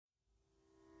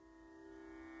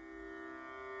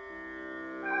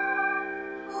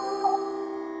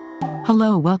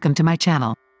Hello, welcome to my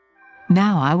channel.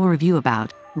 Now I will review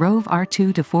about Rove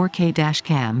R2 to 4K dash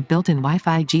cam built-in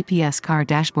Wi-Fi GPS car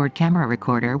dashboard camera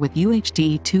recorder with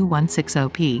UHD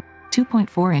 2160P,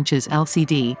 2.4 inches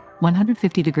LCD,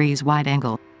 150 degrees wide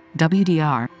angle,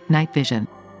 WDR, night vision.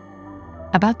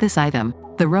 About this item,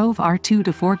 the Rove R2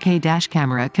 to 4K dash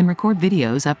camera can record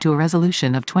videos up to a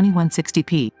resolution of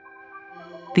 2160p.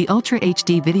 The Ultra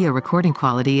HD video recording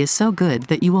quality is so good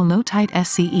that you will know tight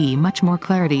SCE much more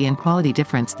clarity and quality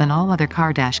difference than all other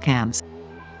car dash cams.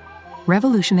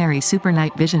 Revolutionary super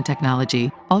night vision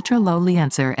technology, ultra low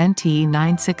Lienser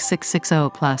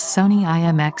NT96660 plus Sony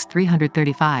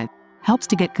IMX335, helps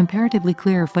to get comparatively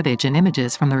clearer footage and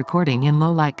images from the recording in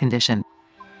low light condition.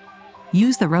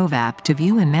 Use the Rove app to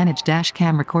view and manage dash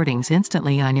cam recordings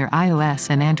instantly on your iOS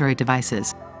and Android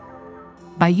devices.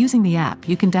 By using the app,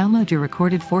 you can download your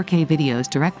recorded 4K videos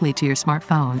directly to your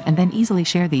smartphone and then easily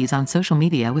share these on social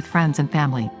media with friends and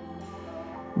family.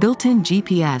 Built-in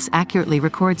GPS accurately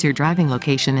records your driving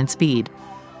location and speed.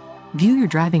 View your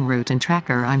driving route and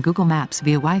tracker on Google Maps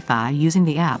via Wi-Fi using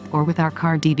the app or with our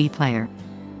car DB player.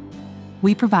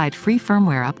 We provide free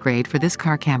firmware upgrade for this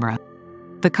car camera.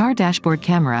 The car dashboard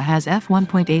camera has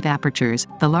f1.8 apertures,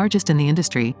 the largest in the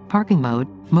industry, parking mode,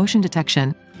 motion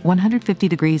detection, 150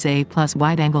 degrees A+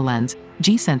 wide-angle lens,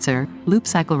 G-sensor, loop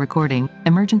cycle recording,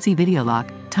 emergency video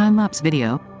lock, time-lapse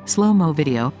video, slow-mo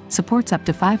video, supports up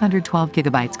to 512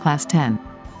 GB Class 10.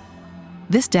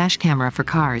 This dash camera for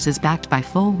cars is backed by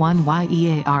full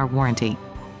 1-year warranty.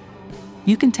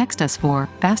 You can text us for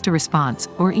faster response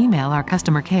or email our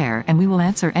customer care and we will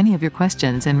answer any of your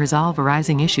questions and resolve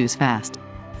arising issues fast.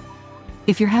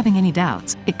 If you're having any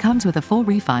doubts, it comes with a full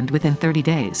refund within 30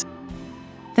 days.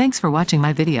 Thanks for watching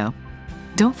my video.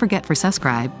 Don't forget to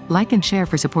subscribe, like and share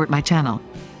for support my channel.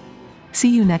 See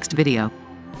you next video.